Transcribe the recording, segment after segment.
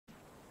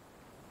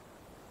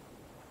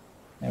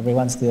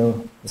Everyone's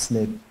still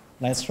asleep.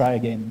 Let's try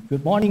again.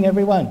 Good morning,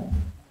 everyone.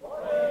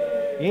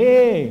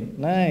 Yay,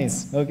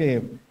 nice.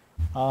 Okay.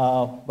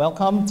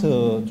 Welcome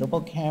to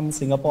DrupalCamp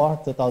Singapore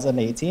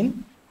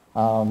 2018.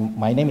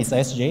 My name is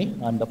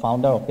SJ. I'm the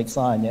founder of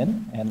Pixel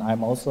Onion, and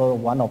I'm also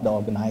one of the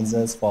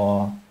organizers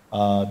for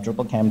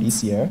DrupalCamp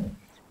this year.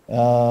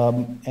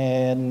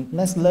 And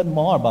let's learn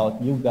more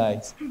about you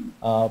guys.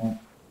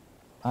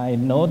 I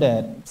know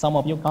that some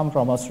of you come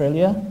from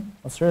Australia.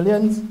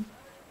 Australians?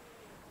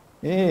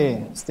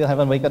 Hey, still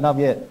haven't waken up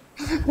yet.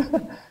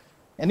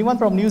 Anyone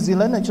from New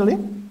Zealand, actually?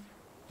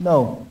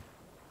 No.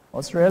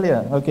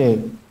 Australia,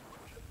 okay.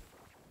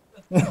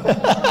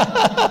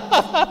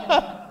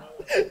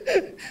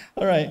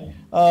 All right.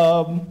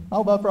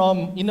 How about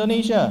from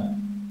Indonesia?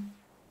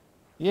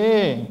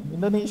 Yeah,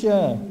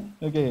 Indonesia.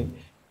 Okay.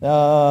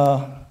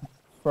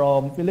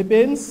 From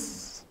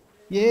Philippines?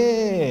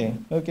 Yeah.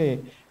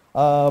 Okay.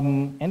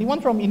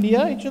 Anyone from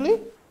India, actually?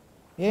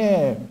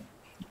 Yeah.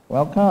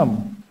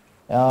 Welcome.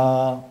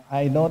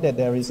 I know that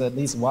there is at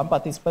least one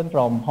participant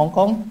from Hong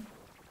Kong.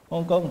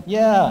 Hong Kong,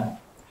 yeah.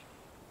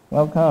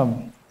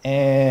 Welcome.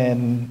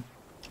 And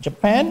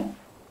Japan?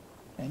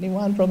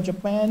 Anyone from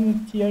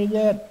Japan here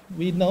yet?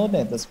 We know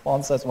that the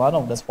sponsors, one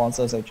of the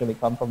sponsors actually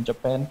come from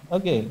Japan.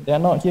 Okay, they're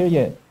not here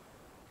yet.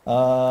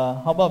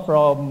 How about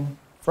from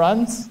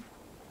France?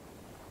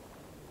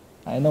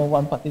 I know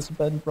one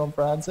participant from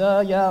France.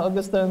 Yeah,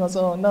 Augustin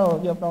also. No,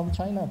 you're from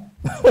China.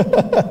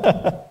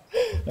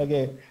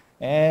 Okay.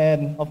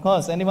 And of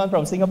course, anyone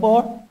from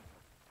Singapore?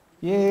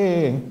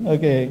 Yay,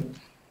 okay.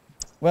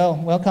 Well,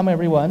 welcome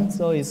everyone.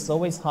 So it's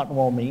always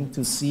heartwarming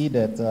to see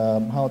that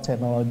how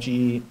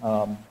technology,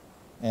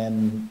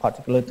 and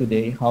particularly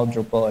today, how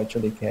Drupal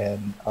actually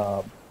can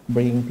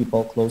bring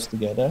people close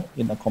together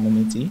in a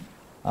community.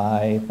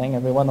 I thank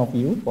every one of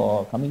you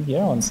for coming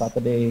here on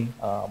Saturday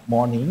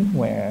morning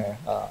where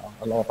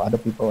a lot of other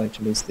people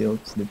actually still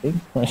sleeping.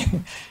 Right?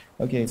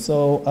 Okay,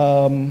 so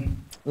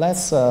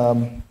let's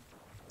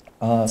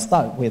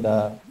start with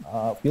a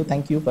few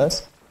thank you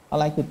first. I'd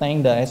like to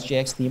thank the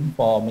SGX team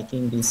for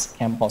making this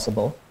camp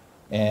possible.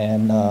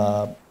 And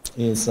I'd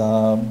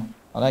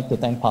like to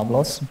thank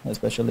Pavlos,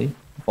 especially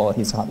for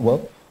his hard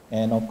work.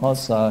 And of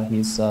course,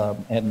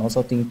 and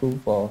also Tinku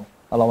for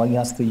allowing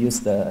us to use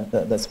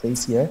the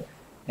space here.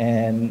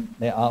 And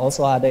there are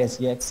also other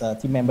SGX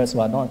team members who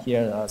are not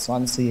here,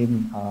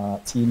 Swansim,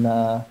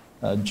 Tina,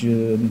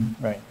 June,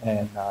 right?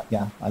 And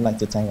yeah, I'd like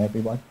to thank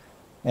everyone.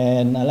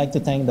 And I'd like to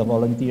thank the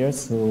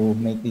volunteers who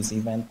make this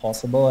event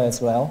possible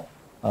as well.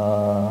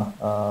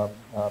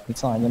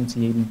 Pixel Onion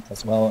team,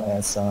 as well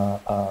as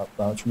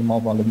 3 more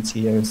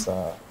volunteers,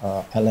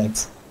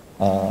 Alex,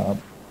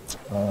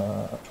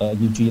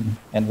 Eugene,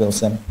 and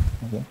Wilson.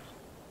 Okay.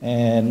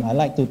 And I'd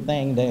like to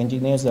thank the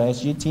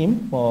Engineers.SG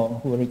team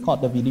who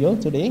record the video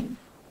today.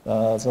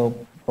 So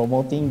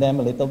promoting them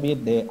a little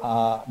bit, they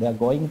are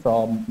going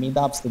from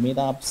meetups to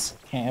meetups,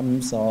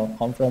 camps or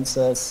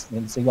conferences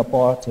in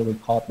Singapore to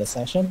record the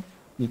session.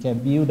 You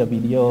can view the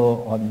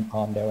video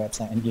on their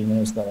website,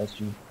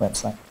 Engineers.SG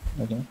website.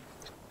 Okay.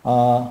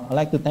 I'd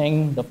like to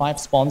thank the 5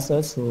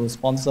 sponsors who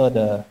sponsor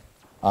the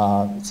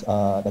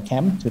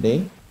camp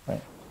today. Right.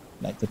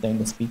 I'd like to thank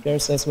the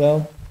speakers as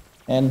well,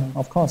 and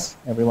of course,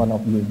 every one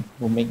of you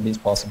who make this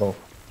possible.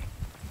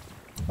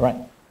 All right.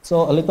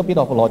 So a little bit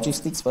of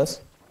logistics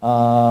first.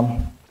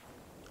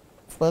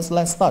 First,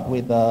 let's start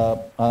with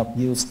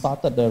you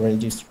started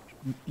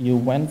you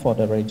went for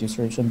the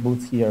registration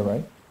booth here,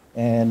 right?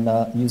 And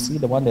you see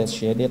the one that's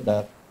shaded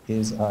that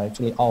is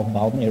actually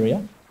outbound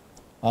area.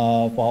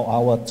 For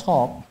our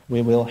talk,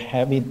 we will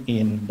have it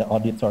in the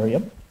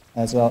auditorium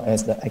as well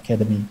as the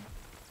academy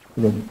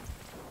room.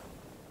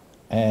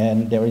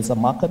 And there is a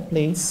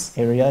marketplace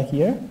area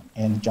here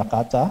in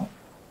Jakarta,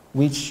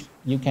 which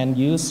you can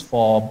use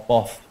for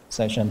both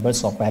session,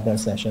 birds of feather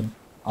session.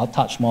 I'll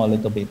touch more a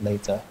little bit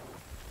later.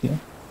 Okay.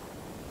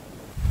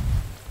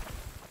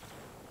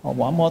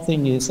 One more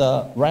thing is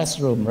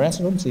restroom.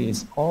 Restrooms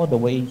is all the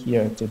way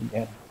here to the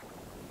end.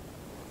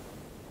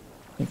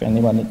 If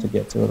anyone needs to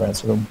get to a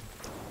restroom.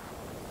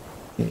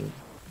 Okay.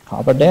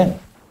 Cover that.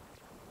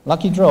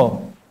 Lucky draw.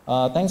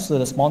 Thanks to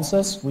the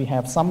sponsors, we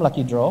have some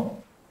lucky draw.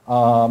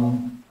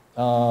 What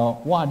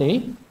are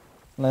they?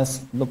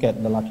 Let's look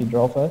at the lucky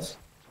draw first.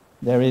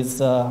 There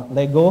is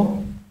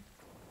Lego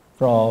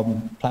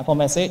from Platform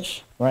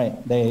Message, right?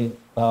 They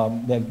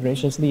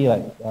graciously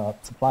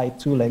supply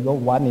 2 Lego.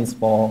 One is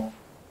for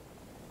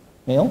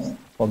males,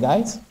 for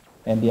guys,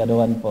 and the other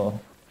one for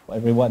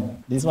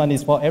everyone. This one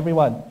is for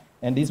everyone,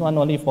 and this one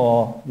only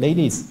for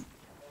ladies.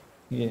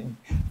 Okay.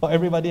 For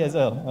everybody as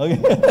well. Okay.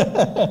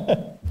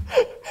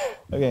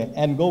 Okay.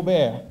 And Go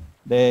Bear,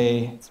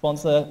 they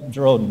sponsor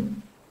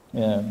drone.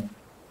 Yeah.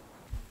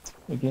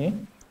 Okay.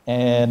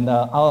 And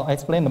I'll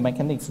explain the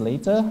mechanics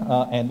later,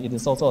 and it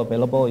is also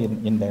available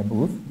in their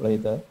booth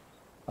later.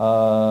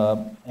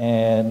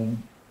 And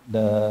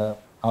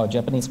our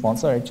Japanese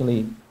sponsor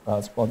actually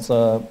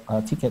sponsor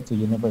a ticket to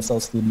Universal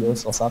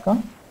Studios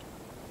Osaka.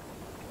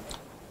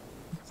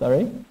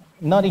 Sorry,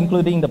 not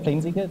including the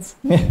plane tickets.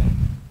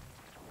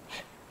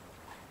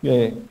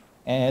 Okay.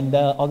 And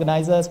the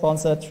organizer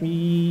sponsor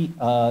three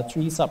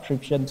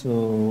subscription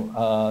to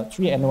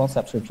three annual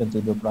subscription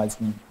to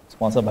DrupalCampSG,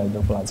 sponsored by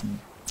DrupalCampSG.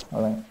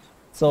 All right.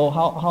 So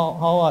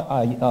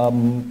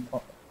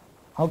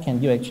how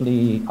can you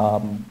actually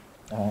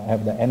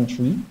have the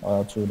entry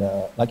to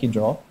the lucky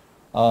draw?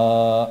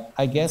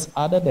 I guess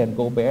other than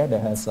GoBear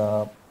that has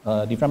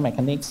different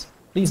mechanics,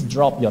 please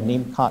drop your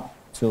name card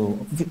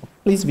to,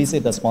 please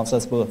visit the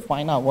sponsors booth,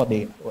 find out what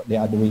they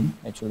are doing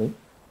actually.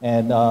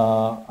 And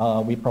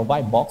we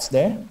provide box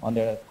there on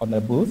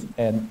the booth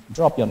and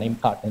drop your name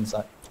card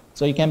inside.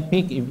 So you can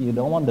pick, if you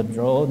don't want the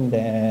drone,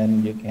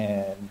 then you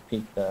can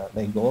pick the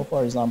Lego,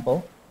 for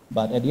example.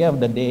 But at the end of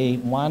the day,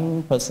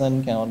 one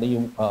person can only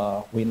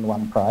win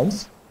one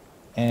prize.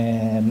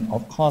 And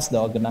of course, the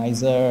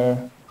organizer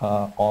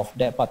of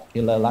that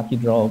particular lucky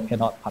draw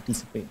cannot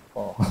participate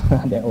for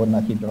their own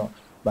lucky draw.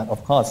 But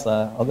of course,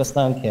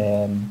 Augustine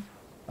can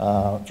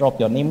drop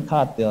your name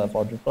card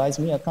for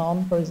DrupalCampSG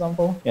account, for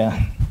example. Yeah,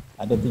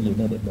 I don't think you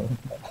need it though.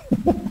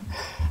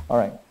 All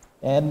right,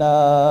 and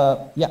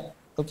yeah,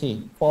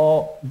 okay.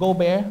 For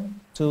GoBear,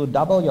 to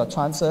double your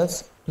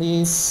chances,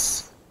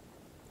 please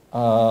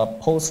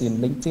post in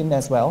LinkedIn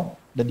as well.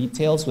 The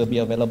details will be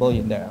available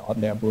in there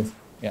on their booth.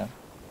 Yeah.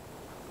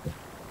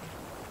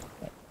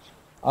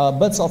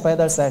 Birds of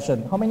Feather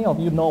session. How many of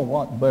you know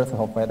what Birds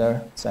of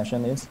Feather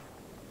session is?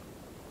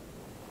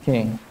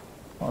 Okay,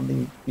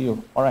 only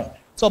few. All right.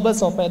 So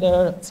Birds of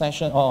Feather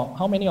session, or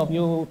how many of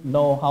you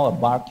know how a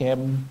bar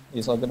camp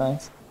is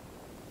organized?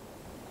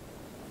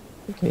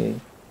 Okay.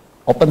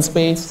 Open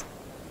space?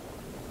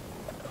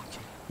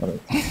 Okay.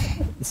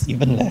 It's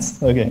even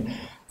less. Okay.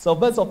 So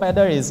Birds of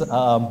Feather is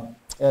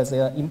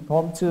an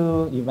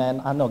impromptu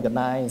event,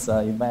 unorganized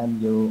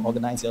event. You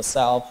organize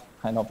yourself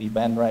kind of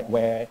event, right,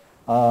 where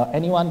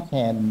anyone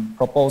can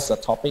propose a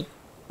topic,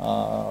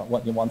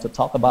 what you want to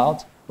talk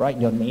about, write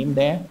your name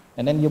there,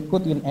 and then you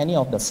put in any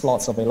of the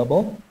slots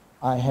available.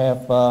 I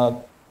have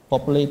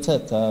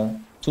populated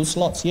 2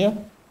 slots here.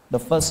 The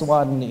first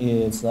one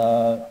is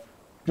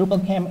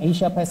DrupalCamp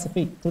Asia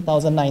Pacific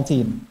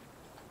 2019.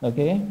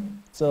 Okay,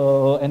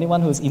 so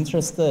anyone who's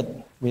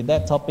interested with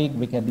that topic,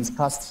 we can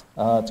discuss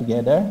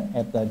together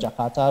at the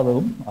Jakarta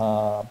room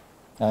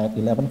at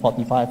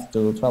 11:45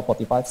 to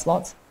 12:45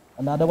 slots.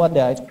 Another one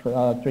that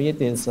I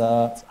create is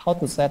how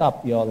to set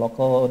up your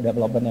local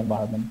development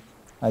environment.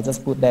 I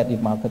just put that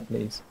in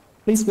Marketplace.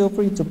 Please feel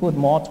free to put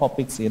more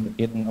topics in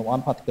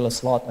one particular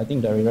slot. I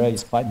think the area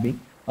is quite big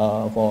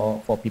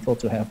for people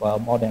to have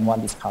more than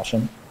one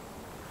discussion.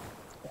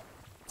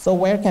 So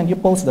where can you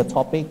post the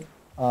topic?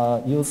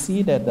 You'll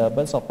see that the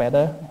Birds of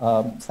Feather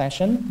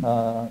session,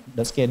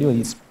 the schedule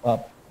is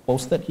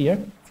posted here.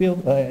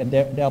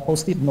 There are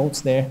posted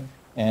notes there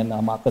and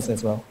markers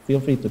as well. Feel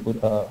free to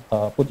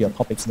put your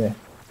topics there.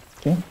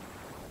 Okay,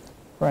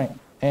 right.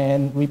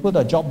 And we put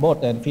a job board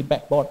and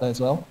feedback board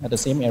as well at the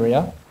same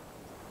area.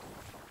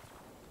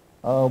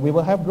 We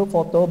will have group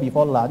photo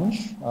before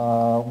lunch.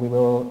 We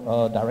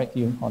will direct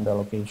you on the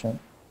location.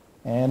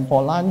 And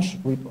for lunch,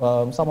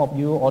 some of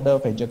you order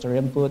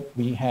vegetarian food.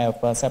 We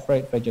have a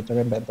separate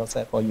vegetarian bento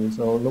set for you.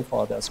 So look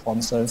for the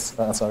sponsors,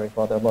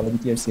 for the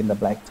volunteers in the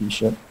black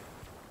t-shirt.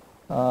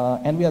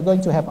 And we are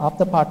going to have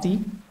after party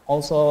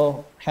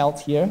also held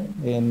here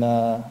in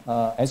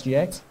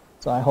SGX.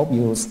 So I hope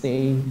you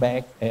stay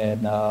back,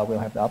 and we'll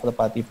have the after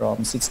party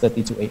from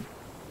 6:30 to 8.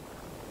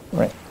 All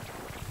right.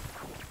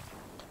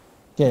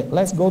 Okay,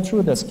 let's go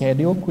through the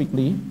schedule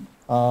quickly.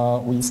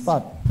 We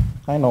start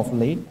kind of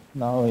late.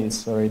 Now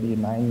it's already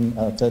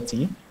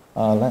 9:30.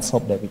 Let's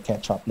hope that we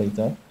catch up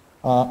later.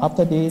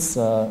 After this,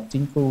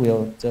 Tinku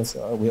will just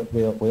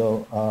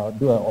will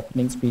do an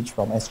opening speech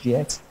from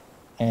SGX,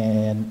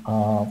 and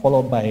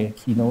followed by a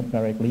keynote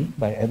directly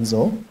by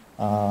Enzo.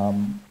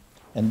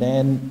 And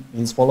then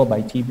is followed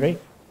by tea break.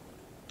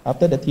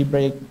 After the tea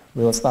break,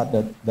 we will start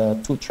the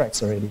 2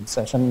 tracks already,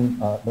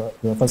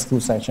 the first 2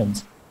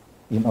 sessions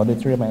in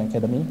Auditorium and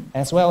Academy,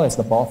 as well as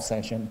the BOF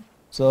session.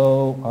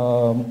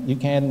 So you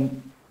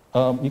can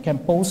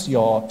post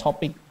your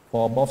topic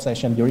for BOF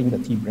session during the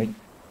tea break.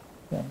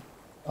 Yeah.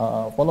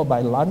 Followed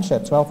by lunch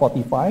at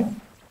 12:45.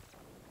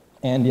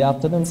 And the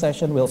afternoon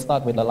session will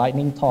start with the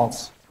lightning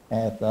talks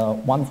at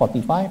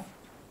 1:45.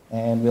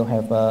 And we'll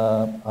have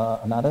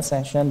another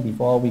session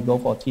before we go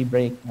for tea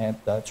break at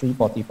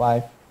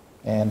 3:45,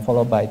 and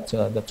followed by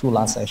the 2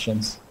 last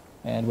sessions.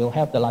 And we'll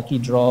have the lucky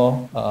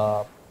draw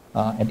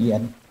at the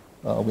end.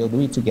 We'll do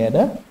it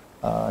together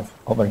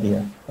over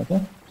here,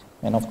 okay?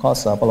 And of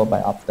course, followed by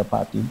after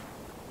party.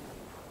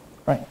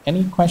 Right,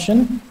 any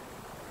question?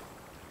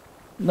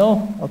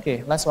 No?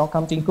 Okay, let's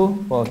welcome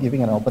Tinku for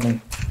giving an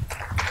opening.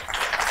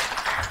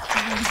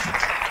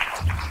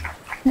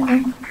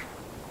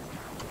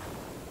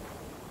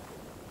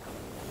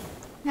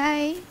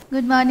 Hi,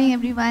 good morning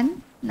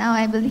everyone. Now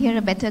I will hear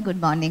a better good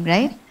morning,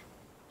 right?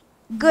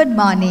 Good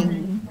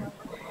morning.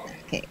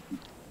 Okay.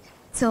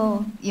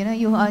 So,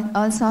 you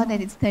all saw that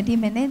it's 30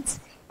 minutes,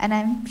 and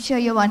I'm sure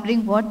you're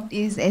wondering what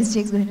is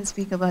SGX going to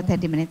speak about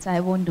 30 minutes. I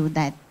won't do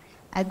that.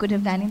 I could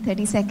have done in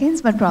 30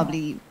 seconds, but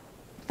probably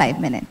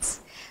 5 minutes.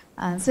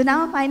 So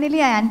now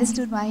finally I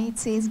understood why it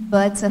says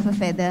birds of a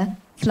feather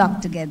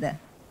flock together,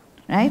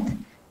 right?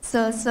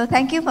 So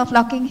thank you for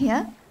flocking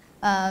here.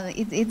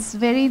 It's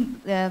very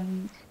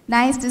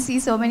nice to see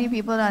so many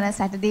people on a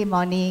Saturday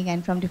morning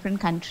and from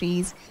different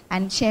countries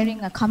and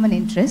sharing a common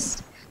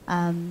interest,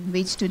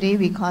 which today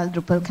we call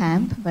Drupal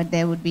Camp, but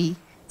there would be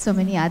so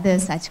many other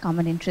such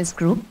common interest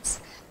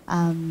groups.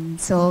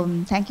 So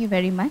thank you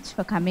very much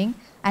for coming.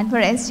 And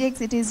for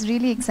SGX, it is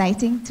really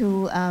exciting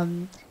to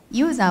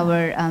use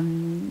our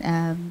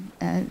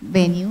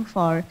venue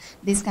for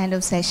this kind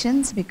of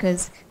sessions,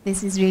 because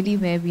this is really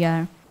where we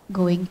are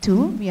going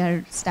to. We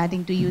are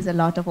starting to use a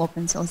lot of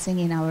open sourcing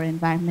in our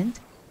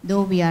environment.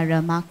 Though we are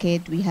a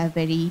market, we have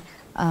very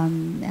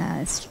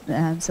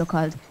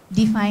so-called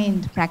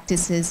defined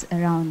practices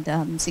around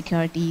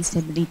security,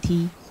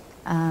 stability,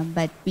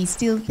 but we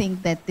still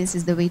think that this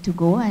is the way to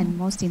go. And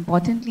most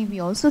importantly, we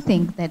also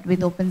think that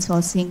with open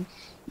sourcing,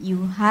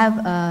 you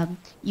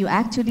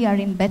actually are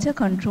in better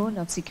control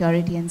of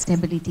security and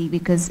stability,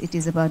 because it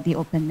is about the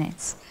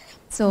openness.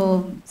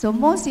 So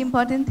most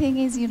important thing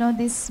is,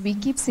 this, we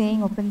keep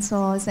saying open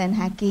source and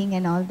hacking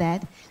and all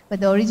that,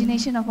 but the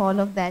origination of all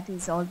of that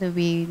is all the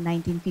way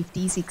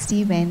 1950,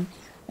 60, when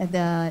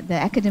the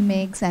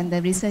academics and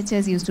the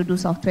researchers used to do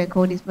software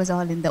code. It was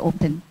all in the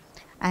open.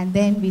 And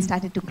then we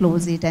started to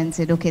close it and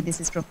said, okay, this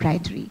is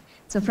proprietary.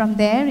 So from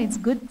there, it's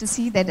good to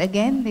see that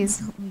again,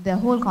 the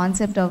whole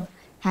concept of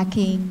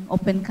hacking,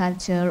 open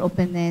culture,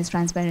 openness,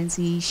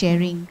 transparency,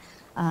 sharing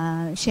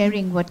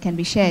what can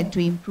be shared to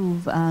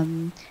improve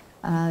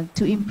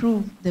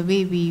the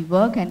way we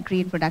work and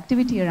create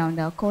productivity around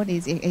our code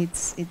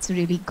it's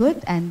really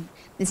good, and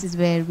this is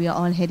where we are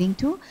all heading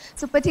to.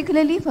 So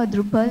particularly for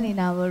Drupal in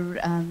our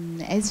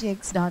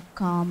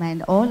sgx.com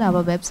and all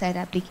our website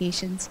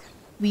applications,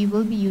 we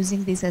will be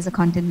using this as a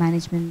content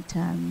management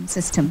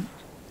system.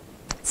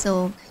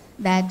 So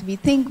that we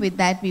think with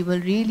that we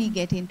will really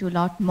get into a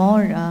lot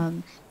more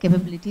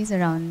capabilities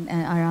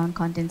around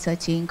content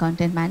searching,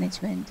 content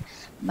management,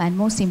 and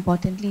most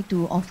importantly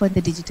to offer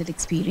the digital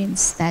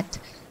experience that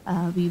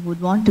we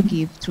would want to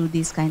give through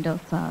these kind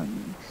of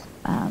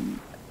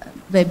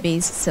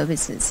web-based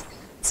services.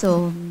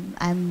 So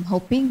I'm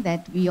hoping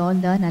that we all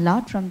learn a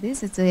lot from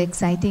this. It's an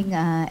exciting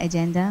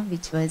agenda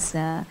which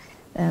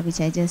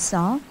I just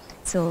saw.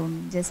 So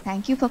just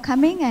thank you for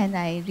coming, and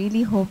I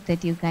really hope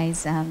that you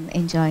guys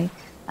enjoy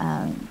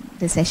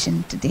the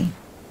session today.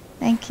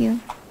 Thank you.